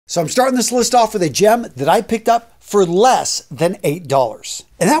So I'm starting this list off with a gem that I picked up for less than $8.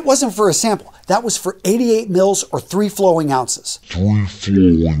 And that wasn't for a sample. That was for 88 mils or 3 flowing ounces. 3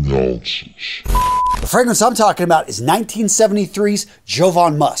 flowing ounces. The fragrance I'm talking about is 1973's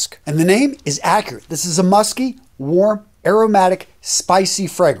Jovan Musk. And the name is accurate. This is a musky, warm, aromatic, spicy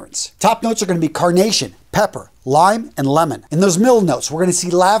fragrance. Top notes are going to be carnation, pepper, lime, and lemon. In those middle notes, we're going to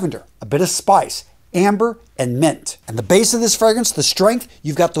see lavender, a bit of spice, amber, and mint. And the base of this fragrance, the strength,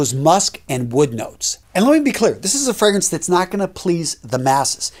 you've got those musk and wood notes. And let me be clear, this is a fragrance that's not going to please the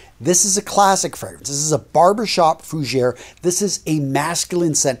masses. This is a classic fragrance. This is a barbershop fougere. This is a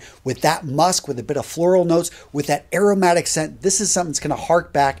masculine scent with that musk, with a bit of floral notes, with that aromatic scent. This is something that's going to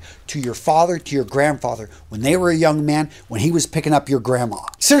hark back to your father, to your grandfather, when they were a young man, when he was picking up your grandma.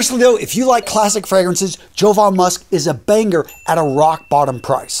 Seriously though, if you like classic fragrances, Jovan Musk is a banger at a rock bottom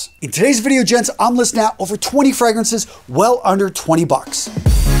price. In today's video, gents, I'm listing out over 20 fragrances well under 20 bucks.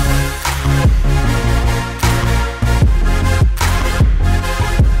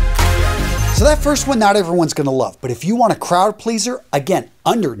 So that first one, not everyone's gonna love, but if you want a crowd pleaser, again,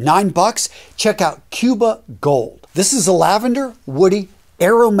 under 9 bucks, check out Cuba Gold. This is a lavender, woody,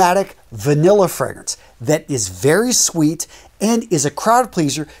 aromatic vanilla fragrance that is very sweet and is a crowd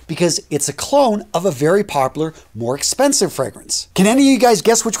pleaser because it's a clone of a very popular, more expensive fragrance. Can any of you guys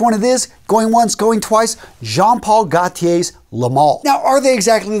guess which one it is? Going once, going twice? Jean-Paul Gaultier's Le Male. Now, are they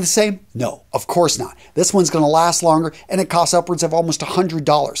exactly the same? No, of course not. This one's gonna last longer and it costs upwards of almost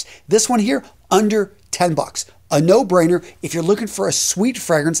 $100. This one here, under 10 bucks. A no-brainer if you're looking for a sweet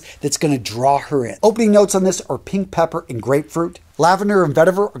fragrance that's gonna draw her in. Opening notes on this are pink pepper and grapefruit. Lavender and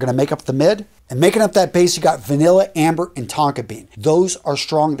vetiver are gonna make up the mid. And making up that base, you got vanilla, amber, and tonka bean. Those are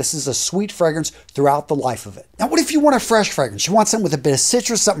strong. This is a sweet fragrance throughout the life of it. Now, what if you want a fresh fragrance? You want something with a bit of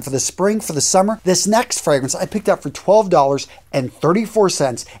citrus, something for the spring, for the summer? This next fragrance I picked up for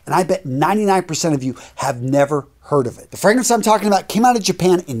 $12.34, and I bet 99% of you have never heard of it. The fragrance I'm talking about came out of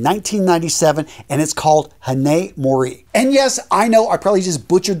Japan in 1997, and it's called Hanae Mori. And yes, I know I probably just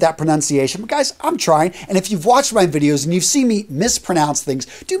butchered that pronunciation, but guys, I'm trying. And if you've watched my videos and you've seen me mispronounce things,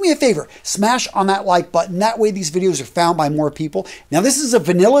 do me a favor, smash on that like button. That way these videos are found by more people. Now, this is a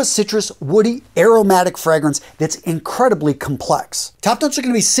vanilla, citrus, woody, aromatic fragrance that's incredibly complex. Top notes are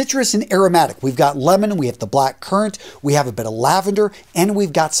going to be citrus and aromatic. We've got lemon, we have the black currant, we have a bit of lavender, and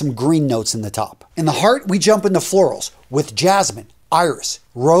we've got some green notes in the top. In the heart, we jump into florals with jasmine, iris,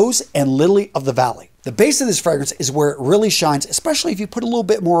 rose, and lily of the valley. The base of this fragrance is where it really shines, especially if you put a little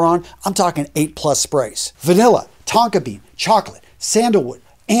bit more on. I'm talking 8+ sprays. Vanilla, tonka bean, chocolate, sandalwood,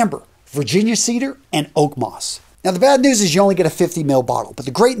 amber, Virginia cedar, and oak moss. Now, the bad news is you only get a 50 ml bottle, but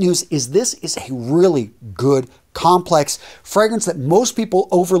the great news is this is a really good, complex fragrance that most people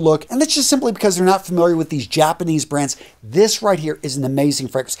overlook, and that's just simply because they're not familiar with these Japanese brands. This right here is an amazing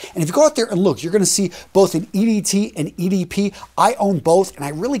fragrance. And if you go out there and look, you're gonna see both an EDT and EDP. I own both, and I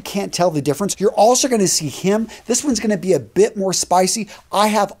really can't tell the difference. You're also gonna see him. This one's gonna be a bit more spicy. I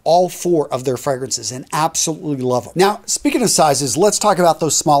have all 4 of their fragrances and absolutely love them. Now, speaking of sizes, let's talk about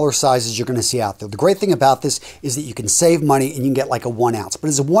those smaller sizes you're gonna see out there. The great thing about this is that you can save money and you can get like a 1 ounce, but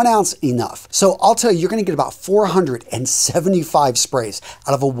is a 1 ounce enough? So I'll tell you, you're gonna get about 475 sprays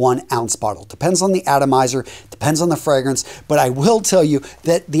out of a 1 ounce bottle. Depends on the atomizer, depends on the fragrance, but I will tell you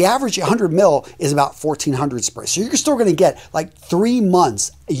that the average 100 ml is about 1,400 sprays. So you're still gonna get like 3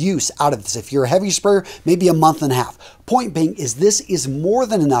 months use out of this. If you're a heavy sprayer, maybe a month and a half. Point being is this is more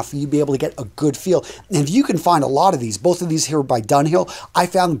than enough for you to be able to get a good feel. And if you can find a lot of these, both of these here by Dunhill, I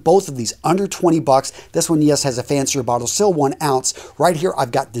found both of these under 20 bucks. This one, yes, has a fancier bottle, still 1 ounce. Right here,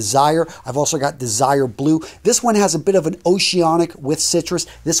 I've got Desire. I've also got Desire Blue. This one has a bit of an oceanic with citrus.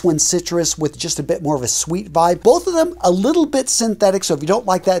 This one's citrus with just a bit more of a sweet vibe. Both of them a little bit synthetic, so if you don't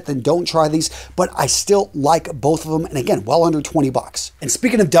like that, then don't try these, but I still like both of them. And again, well under 20 bucks. And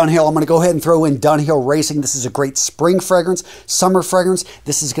speaking of Dunhill, I'm gonna go ahead and throw in Dunhill Racing. This is a great spring fragrance, summer fragrance.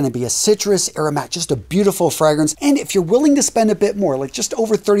 This is gonna be a citrus, aromatic, just a beautiful fragrance. And if you're willing to spend a bit more, like just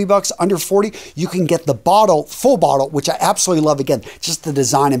over 30 bucks, under 40, you can get the bottle, full bottle, which I absolutely love. Again, just the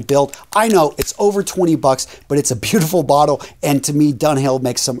design and build. I know it's over 20 bucks, but it's a beautiful bottle. And to me, Dunhill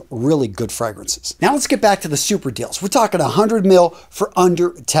makes some really good fragrances. Now let's get back to the super deals. We're talking 100 ml for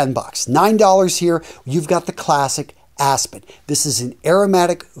under 10 bucks. $9 here. You've got the classic Aspen. This is an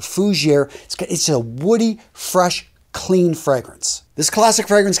aromatic fougere. It's a woody, fresh, clean fragrance. This classic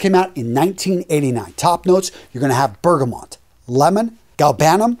fragrance came out in 1989. Top notes, you're gonna have bergamot, lemon,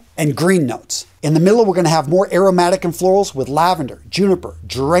 galbanum, and green notes. In the middle, we're gonna have more aromatic and florals with lavender, juniper,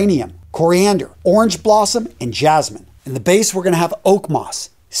 geranium, coriander, orange blossom, and jasmine. In the base, we're gonna have oak moss,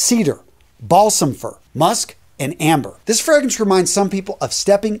 cedar, balsam fir, musk, and amber. This fragrance reminds some people of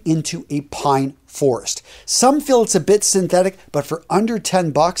stepping into a pine forest. Some feel it's a bit synthetic, but for under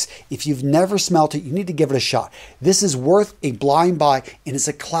 10 bucks, if you've never smelled it, you need to give it a shot. This is worth a blind buy, and it's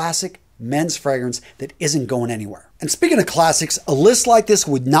a classic men's fragrance that isn't going anywhere. And speaking of classics, a list like this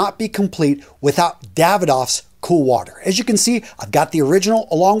would not be complete without Davidoff's Cool Water. As you can see, I've got the original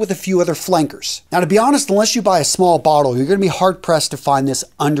along with a few other flankers. Now, to be honest, unless you buy a small bottle, you're going to be hard pressed to find this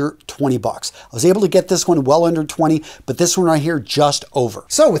under 20 bucks. I was able to get this one well under 20, but this one right here just over.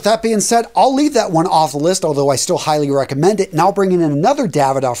 So with that being said, I'll leave that one off the list, although I still highly recommend it. And I'll bring in another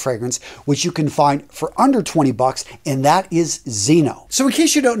Davidoff fragrance, which you can find for under 20 bucks, and that is Zino. So in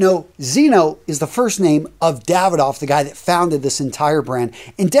case you don't know, Zino is the first name of Davidoff, the guy that founded this entire brand.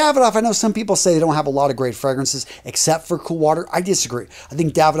 And Davidoff, I know some people say they don't have a lot of great fragrances except for Cool Water. I disagree. I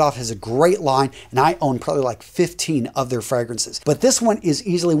think Davidoff has a great line, and I own probably like 15 of their fragrances. But this one is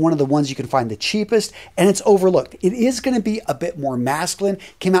easily one of the ones you can find the cheapest, and it's overlooked. It is going to be a bit more masculine.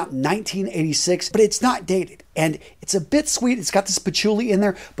 Came out in 1986, but it's not dated. And it's a bit sweet. It's got this patchouli in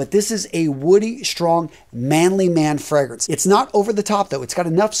there, but this is a woody, strong, manly man fragrance. It's not over the top though. It's got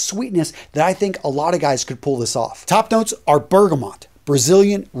enough sweetness that I think a lot of guys could pull this off. Top notes are bergamot,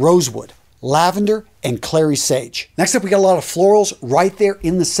 Brazilian rosewood, lavender, and clary sage. Next up, we got a lot of florals right there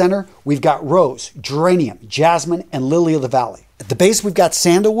in the center. We've got rose, geranium, jasmine, and lily of the valley. At the base, we've got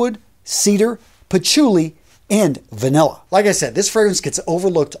sandalwood, cedar, patchouli, and vanilla. Like I said, this fragrance gets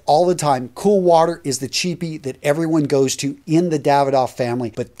overlooked all the time. Cool Water is the cheapie that everyone goes to in the Davidoff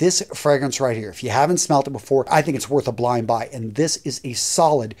family, but this fragrance right here, if you haven't smelled it before, I think it's worth a blind buy, and this is a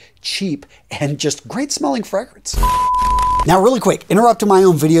solid, cheap, and just great smelling fragrance. Now, really quick, interrupting my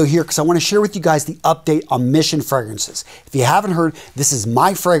own video here because I want to share with you guys the update on Mission Fragrances. If you haven't heard, this is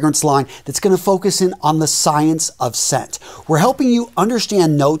my fragrance line that's going to focus in on the science of scent. We're helping you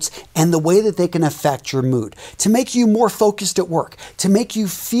understand notes and the way that they can affect your mood, to make you more focused at work, to make you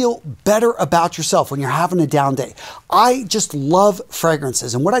feel better about yourself when you're having a down day. I just love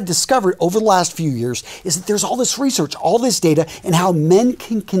fragrances, and what I've discovered over the last few years is that there's all this research, all this data, and how men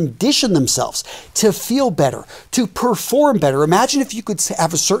can condition themselves to feel better, to perform better. Imagine if you could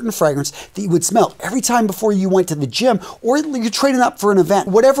have a certain fragrance that you would smell every time before you went to the gym, or you're training up for an event.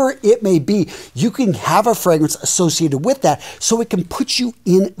 Whatever it may be, you can have a fragrance associated with that so it can put you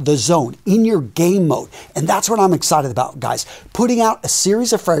in the zone, in your game mode. And that's what I'm excited about, guys. Putting out a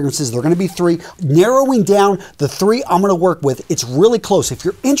series of fragrances. They're going to be 3, narrowing down the 3 I'm going to work with. It's really close. If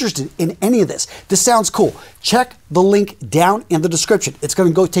you're interested in any of this, this sounds cool. Check the link down in the description. It's going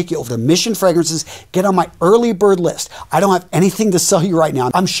to go take you over to Mission Fragrances. Get on my early bird list. I don't have anything to sell you right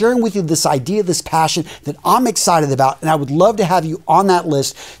now. I'm sharing with you this idea, this passion that I'm excited about, and I would love to have you on that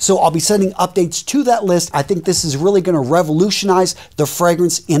list. So I'll be sending updates to that list. I think this is really going to revolutionize the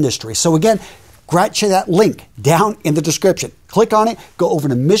fragrance industry. So again, check that link down in the description. Click on it, go over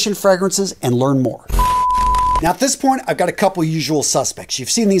to Mission Fragrances and learn more. Now at this point, I've got a couple usual suspects.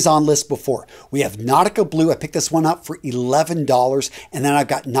 You've seen these on lists before. We have Nautica Blue. I picked this one up for $11. And then I've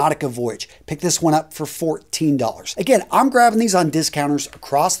got Nautica Voyage. Picked this one up for $14. Again, I'm grabbing these on discounters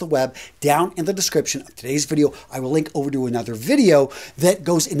across the web. Down in the description of today's video, I will link over to another video that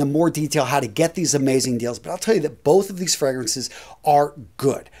goes into more detail how to get these amazing deals. But I'll tell you that both of these fragrances are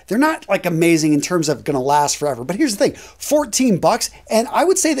good. They're not like amazing in terms of going to last forever. But here's the thing, 14 bucks. And I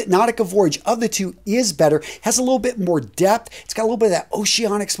would say that Nautica Voyage of the 2 is better. Has a little bit more depth. It's got a little bit of that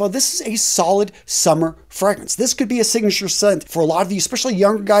oceanic smell. This is a solid summer fragrance. This could be a signature scent for a lot of you, especially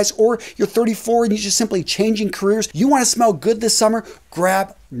younger guys, or you're 34 and you're just simply changing careers. You want to smell good this summer?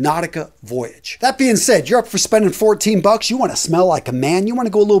 Grab Nautica Voyage. That being said, you're up for spending 14 bucks. You want to smell like a man. You want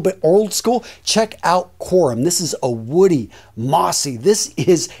to go a little bit old school. Check out Quorum. This is a woody, mossy. This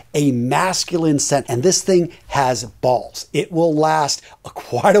is a masculine scent, and this thing has balls. It will last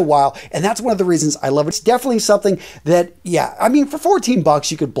quite a while, and that's one of the reasons I love it. It's definitely something that, yeah, I mean, for 14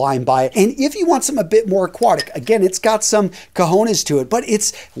 bucks, you could blind buy it. And if you want something a bit more aquatic, again, it's got some cojones to it, but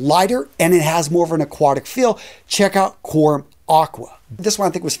it's lighter and it has more of an aquatic feel. Check out Quorum Aqua. This one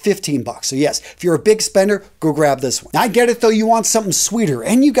I think was 15 bucks. So yes, if you're a big spender, go grab this one. Now I get it though, you want something sweeter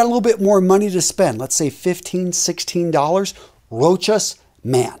and you got a little bit more money to spend. Let's say $15, $16. Rochas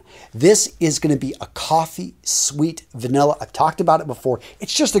Man. This is going to be a coffee sweet vanilla. I've talked about it before.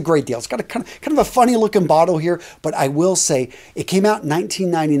 It's just a great deal. It's got a kind of a funny looking bottle here, but I will say it came out in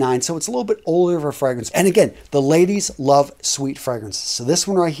 1999, so it's a little bit older of a fragrance. And again, the ladies love sweet fragrances. So this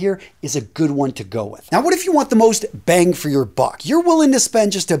one right here is a good one to go with. Now, what if you want the most bang for your buck? You're willing to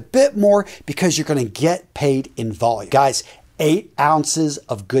spend just a bit more because you're going to get paid in volume. Guys, 8 ounces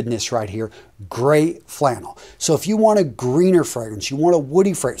of goodness right here. Great flannel. So if you want a greener fragrance, you want a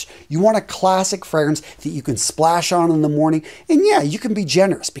woody fragrance, you want a classic fragrance that you can splash on in the morning, and yeah, you can be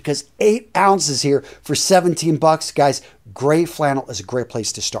generous because 8 ounces here for 17 bucks, guys, gray flannel is a great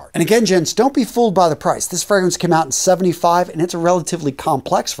place to start. And again, gents, don't be fooled by the price. This fragrance came out in 75 and it's a relatively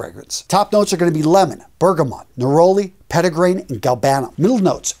complex fragrance. Top notes are going to be lemon, bergamot, neroli, petitgrain, and galbanum. Middle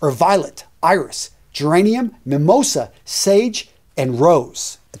notes are violet, iris, geranium, mimosa, sage, and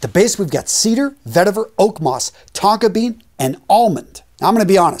rose. At the base, we've got cedar, vetiver, oak moss, tonka bean, and almond. Now, I'm going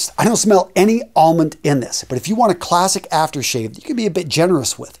to be honest, I don't smell any almond in this, but if you want a classic aftershave that you can be a bit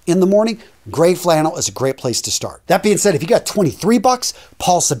generous with in the morning, gray flannel is a great place to start. That being said, if you got 23 bucks,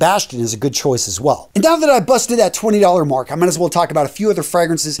 Paul Sebastian is a good choice as well. And now that I busted that $20 mark, I might as well talk about a few other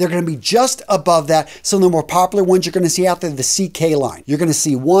fragrances. They're going to be just above that. Some of the more popular ones you're going to see out there, the CK line. You're going to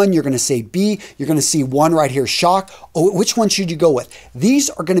see one, you're going to see B, you're going to see one right here, Shock. Oh, which one should you go with? These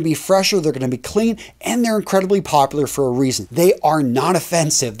are going to be fresher, they're going to be clean, and they're incredibly popular for a reason. They are not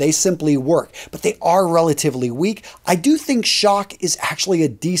offensive, they simply work, but they are relatively weak. I do think Shock is actually a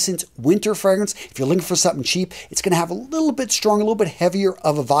decent winter fragrance. If you're looking for something cheap, it's going to have a little bit strong, a little bit heavier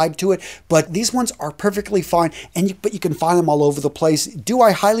of a vibe to it, but these ones are perfectly fine, but you can find them all over the place. Do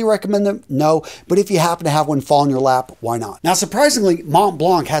I highly recommend them? No, but if you happen to have one fall in your lap, why not? Now, surprisingly,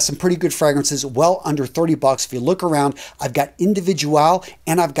 Montblanc has some pretty good fragrances, well under 30 bucks. If you look around, I've got Individuel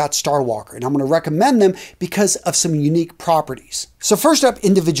and I've got Starwalker, and I'm going to recommend them because of some unique properties. So first up,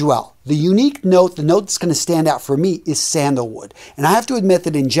 Individuel. The unique note, the note that's going to stand out for me is sandalwood. And I have to admit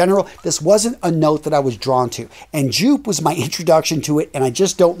that in general, this wasn't a note that I was drawn to. And Jupe was my introduction to it, and I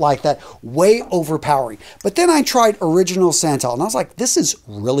just don't like that. Way overpowering. But then I tried Original Santal, and I was like, this is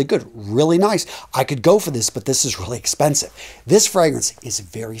really good, really nice. I could go for this, but this is really expensive. This fragrance is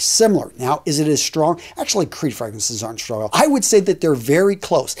very similar. Now, is it as strong? Actually, Creed fragrances aren't strong. I would say that they're very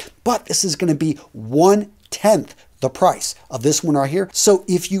close, but this is going to be 1/10 the price of this one right here. So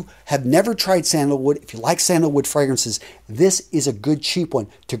if you have never tried sandalwood, if you like sandalwood fragrances, this is a good cheap one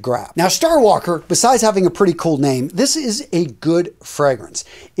to grab. Now, Starwalker, besides having a pretty cool name, this is a good fragrance.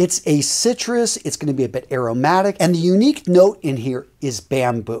 It's a citrus, it's going to be a bit aromatic, and the unique note in here is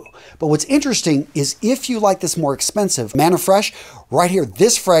bamboo. But what's interesting is if you like this more expensive, Manna Fresh, right here,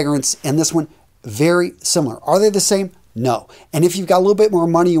 this fragrance and this one, very similar. Are they the same? No. And if you've got a little bit more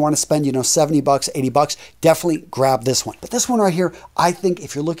money, you want to spend, 70 bucks, 80 bucks, definitely grab this one. But this one right here, I think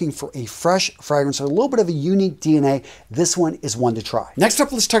if you're looking for a fresh fragrance or a little bit of a unique DNA, this one is one to try. Next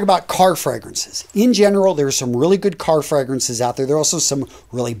up, let's talk about car fragrances. In general, there are some really good car fragrances out there. There are also some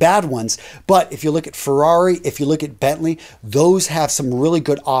really bad ones. But if you look at Ferrari, if you look at Bentley, those have some really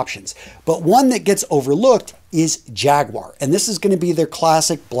good options. But one that gets overlooked is Jaguar. And this is going to be their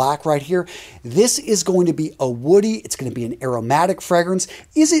classic black right here. This is going to be a woody, it's going to be an aromatic fragrance.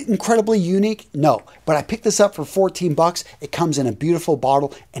 Is it incredibly unique? No. But I picked this up for 14 bucks. It comes in a beautiful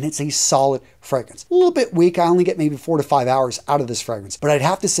bottle and it's a solid fragrance. A little bit weak. I only get maybe 4 to 5 hours out of this fragrance. But I'd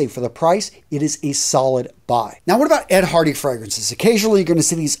have to say for the price, it is a solid buy. Now, what about Ed Hardy fragrances? Occasionally, you're going to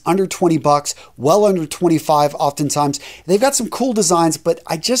see these under 20 bucks, well under 25 oftentimes. They've got some cool designs, but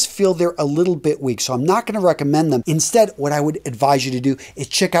I just feel they're a little bit weak. So I'm not going to recommend them. Instead, what I would advise you to do is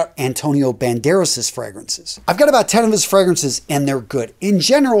check out Antonio Banderas' fragrances. I've got about 10 of his fragrances and they're good. In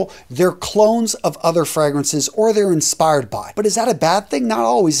general, they're clones of other fragrances or they're inspired by. But is that a bad thing? Not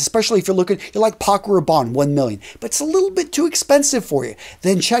always, especially if you're like Paco Rabanne, 1 million. But it's a little bit too expensive for you.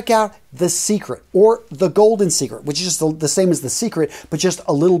 Then check out The Secret or The Golden Secret, which is just the same as The Secret, but just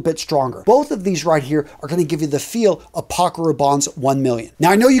a little bit stronger. Both of these right here are going to give you the feel of Paco Rabanne's 1 million.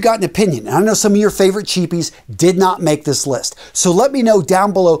 Now, I know you got an opinion, and I know some of your favorite cheapies did not make this list. So let me know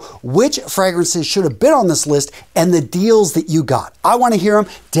down below which fragrances should have been on this list and the deals that you got. I want to hear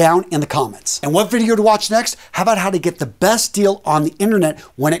them down in the comments. And what video to watch next? How about how to get the best deal on the internet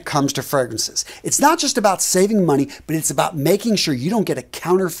when it comes to fragrances? It's not just about saving money, but it's about making sure you don't get a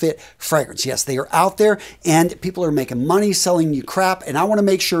counterfeit fragrance. Yes, they are out there and people are making money selling you crap, and I want to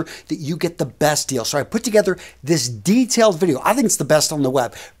make sure that you get the best deal. So I put together this detailed video. I think it's the best on the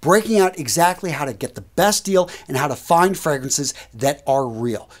web, breaking out exactly how to get the best deal and how to find fragrances that are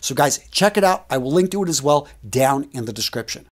real. So guys, check it out. I will link to it as well down in the description.